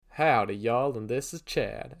Howdy, y'all, and this is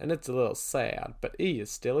Chad, and it's a little sad, but he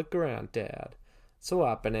is still a granddad, so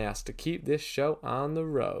I've been asked to keep this show on the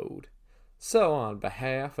road. So on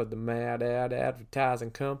behalf of the Mad Ad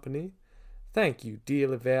Advertising Company, thank you,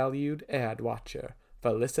 dearly valued ad watcher,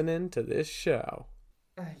 for listening to this show.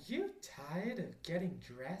 Are you tired of getting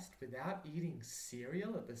dressed without eating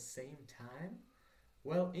cereal at the same time?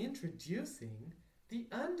 Well, introducing the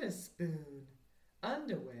Underspoon.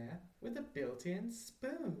 Underwear with a built-in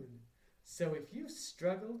spoon. So if you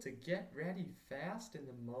struggle to get ready fast in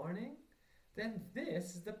the morning, then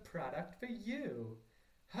this is the product for you.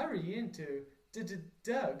 Hurry into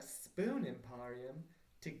Doug's Spoon Emporium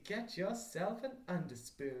to get yourself an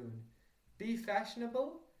Underspoon. Be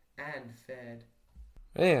fashionable and fed.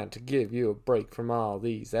 And to give you a break from all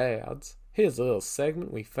these ads, here's a little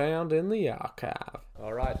segment we found in the archive.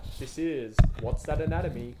 Alright, this is What's That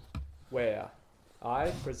Anatomy? Where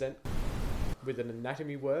I present with an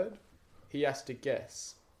anatomy word. He has to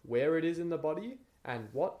guess where it is in the body and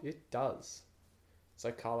what it does.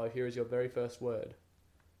 So Carlo, here is your very first word.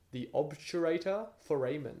 The obturator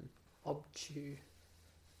foramen. Obtuse.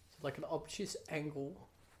 Like an obtuse angle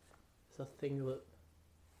is a thing that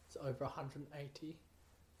is over 180.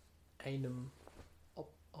 Anum.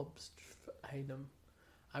 Anum.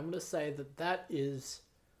 I'm going to say that is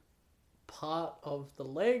part of the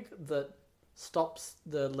leg that stops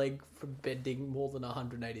the leg from bending more than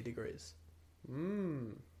 180 degrees.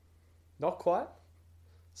 Not quite.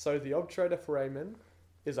 So the obturator foramen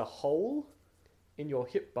is a hole in your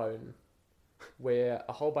hip bone where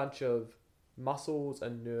a whole bunch of muscles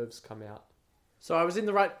and nerves come out. So I was in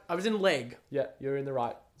leg. Yeah, you're in the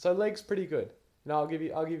right. So leg's pretty good. No, I'll give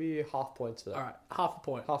you half points for that. All right, half a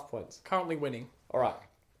point. Half points. Currently winning. All right.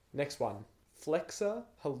 Next one. Flexor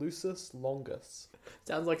hallucis longus.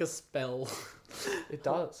 Sounds like a spell. It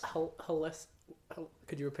does.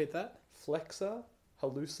 Could you repeat that? Flexor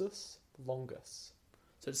hallucis longus.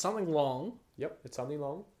 So it's something long. Yep, it's something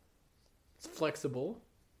long. It's flexible.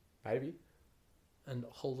 Maybe. And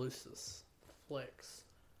hallucis. Flex.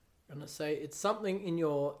 I'm going to say it's something in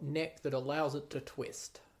your neck that allows it to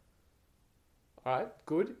twist. All right,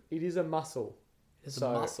 good. It is a muscle. It's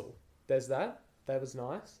a muscle. There's that. That was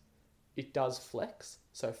nice. It does flex.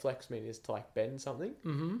 So flex means to like bend something.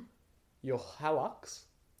 Mm-hmm. Your hallux,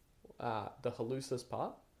 the hallucis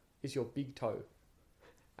part, is your big toe.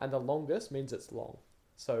 And the longus means it's long.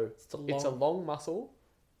 So it's a long muscle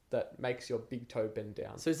that makes your big toe bend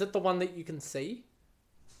down. So is it the one that you can see?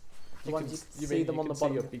 You can see them on the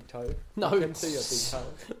bottom. You can see your big toe? No. You can see your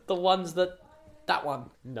big toe. The ones that one.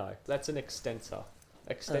 No, that's an extensor.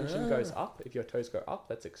 Extension goes up. If your toes go up,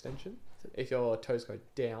 that's extension. If your toes go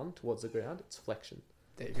down towards the ground, it's flexion.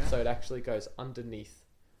 There you go. So it actually goes underneath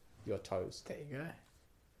your toes. There you go.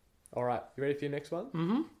 All right, you ready for your next one?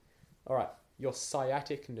 Mm-hmm. All right, your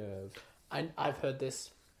sciatic nerve. I've heard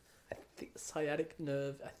this. I think sciatic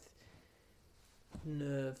nerve.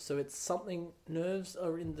 Nerve. So it's something. Nerves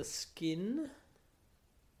are in the skin.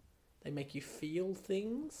 They make you feel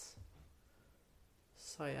things.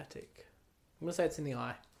 Sciatic. I'm gonna say it's in the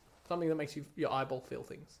eye. Something that makes your eyeball feel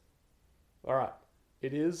things. All right,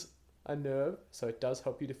 it is a nerve, so it does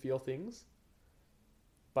help you to feel things,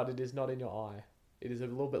 but it is not in your eye. It is a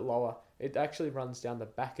little bit lower. It actually runs down the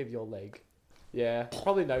back of your leg. Yeah,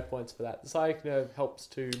 probably no points for that. The sciatic nerve helps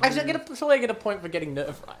to move. Actually, I get a point for getting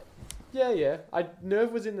nerve right. Yeah.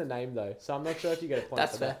 Nerve was in the name though, so I'm not sure if you get a point.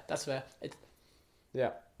 That's for fair. that. That's fair.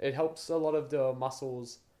 Yeah, it helps a lot of the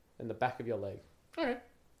muscles in the back of your leg. Okay.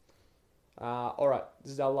 All right,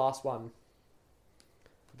 this is our last one.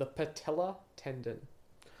 The patella tendon.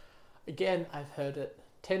 Again, I've heard it.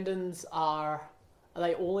 Tendons are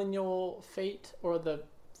they all in your feet or are the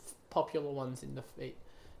popular ones in the feet?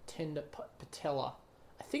 Patella.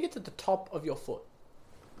 I think it's at the top of your foot.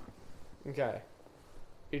 Okay.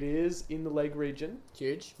 It is in the leg region.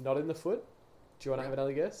 Huge. Not in the foot. Do you want to have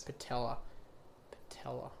another guess? Patella.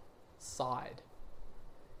 Side.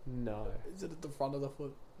 No. Is it at the front of the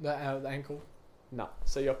foot? The ankle? No.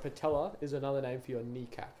 So your patella is another name for your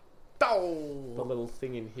kneecap. Oh! The little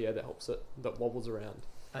thing in here that helps it, that wobbles around.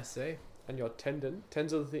 I see. And your tendons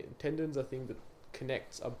are thing that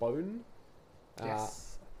connects a bone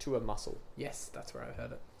to a muscle. Yes, that's where I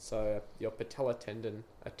heard it. So your patella tendon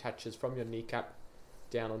attaches from your kneecap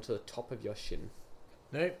down onto the top of your shin.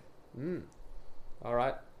 Nope. All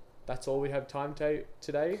right. That's all we have time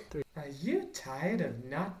today. Are you tired of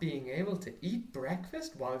not being able to eat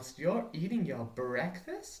breakfast whilst you're eating your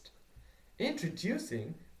breakfast?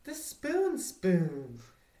 Introducing the Spoon Spoon.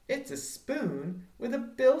 It's a spoon with a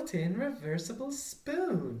built-in reversible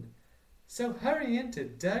spoon. So hurry into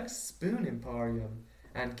Doug's Spoon Emporium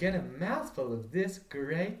and get a mouthful of this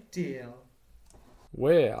great deal.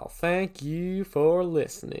 Well, thank you for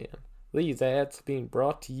listening. These ads have been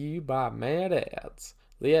brought to you by Mad Ads,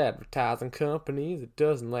 the advertising company that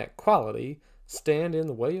doesn't let quality stand in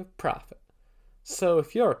the way of profit. So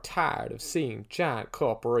if you're tired of seeing giant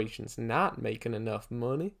corporations not making enough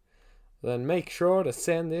money, then make sure to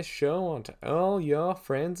send this show on to all your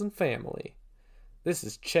friends and family. This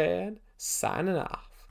is Chad, signing off.